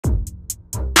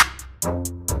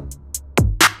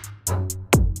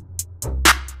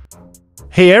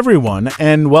Hey everyone,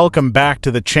 and welcome back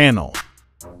to the channel.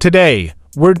 Today,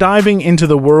 we're diving into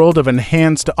the world of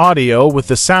enhanced audio with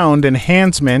the Sound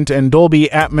Enhancement and Dolby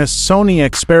Atmos Sony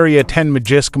Xperia 10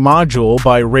 Magisk module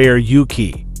by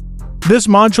reiryuki. This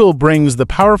module brings the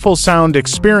powerful sound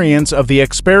experience of the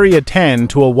Xperia 10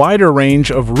 to a wider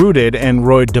range of rooted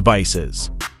Android devices.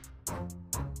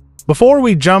 Before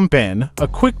we jump in, a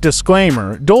quick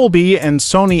disclaimer: Dolby and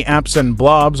Sony apps and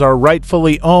blobs are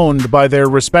rightfully owned by their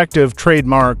respective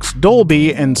trademarks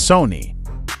Dolby and Sony.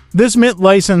 This MIT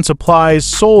license applies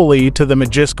solely to the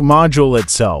Magisk module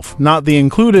itself, not the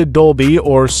included Dolby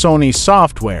or Sony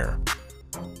software.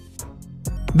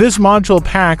 This module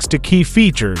packs two key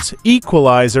features,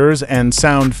 equalizers and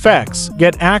sound effects.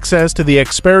 Get access to the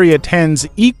Xperia 10's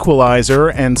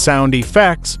equalizer and sound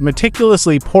effects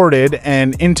meticulously ported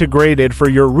and integrated for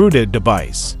your rooted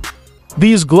device.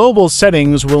 These global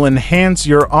settings will enhance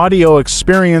your audio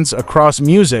experience across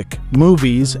music,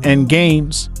 movies, and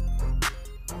games.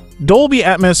 Dolby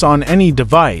Atmos on any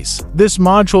device. This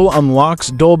module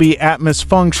unlocks Dolby Atmos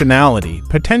functionality,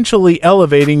 potentially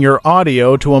elevating your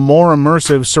audio to a more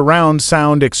immersive surround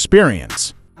sound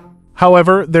experience.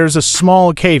 However, there's a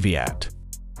small caveat.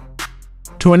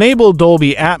 To enable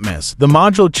Dolby Atmos, the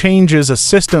module changes a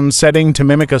system setting to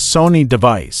mimic a Sony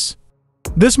device.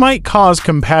 This might cause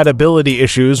compatibility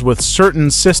issues with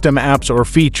certain system apps or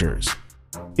features.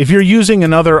 If you're using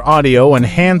another audio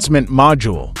enhancement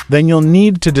module, then you'll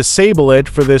need to disable it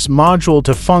for this module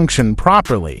to function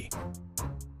properly.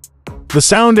 The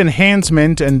Sound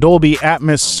Enhancement and Dolby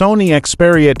Atmos Sony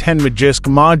Xperia 10 Magisk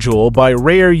module by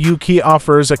reiryuki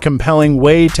offers a compelling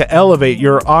way to elevate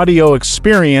your audio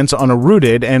experience on a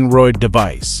rooted Android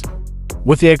device.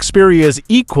 With the Xperia's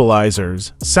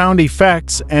equalizers, sound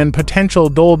effects, and potential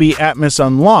Dolby Atmos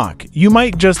unlock, you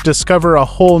might just discover a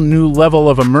whole new level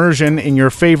of immersion in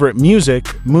your favorite music,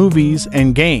 movies,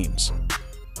 and games.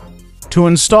 To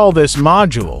install this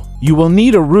module, you will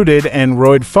need a rooted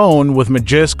Android phone with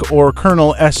Magisk or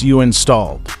kernel SU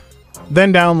installed.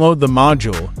 Then download the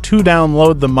module. To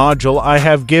download the module, I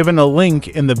have given a link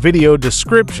in the video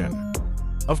description.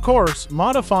 Of course,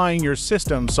 modifying your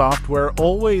system software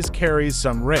always carries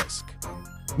some risk.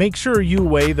 Make sure you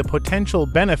weigh the potential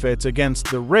benefits against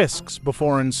the risks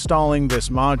before installing this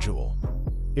module.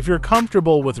 If you're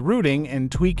comfortable with rooting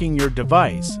and tweaking your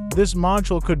device, this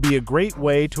module could be a great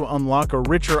way to unlock a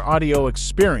richer audio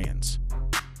experience.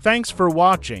 Thanks for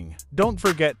watching. Don't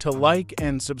forget to like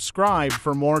and subscribe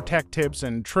for more tech tips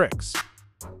and tricks.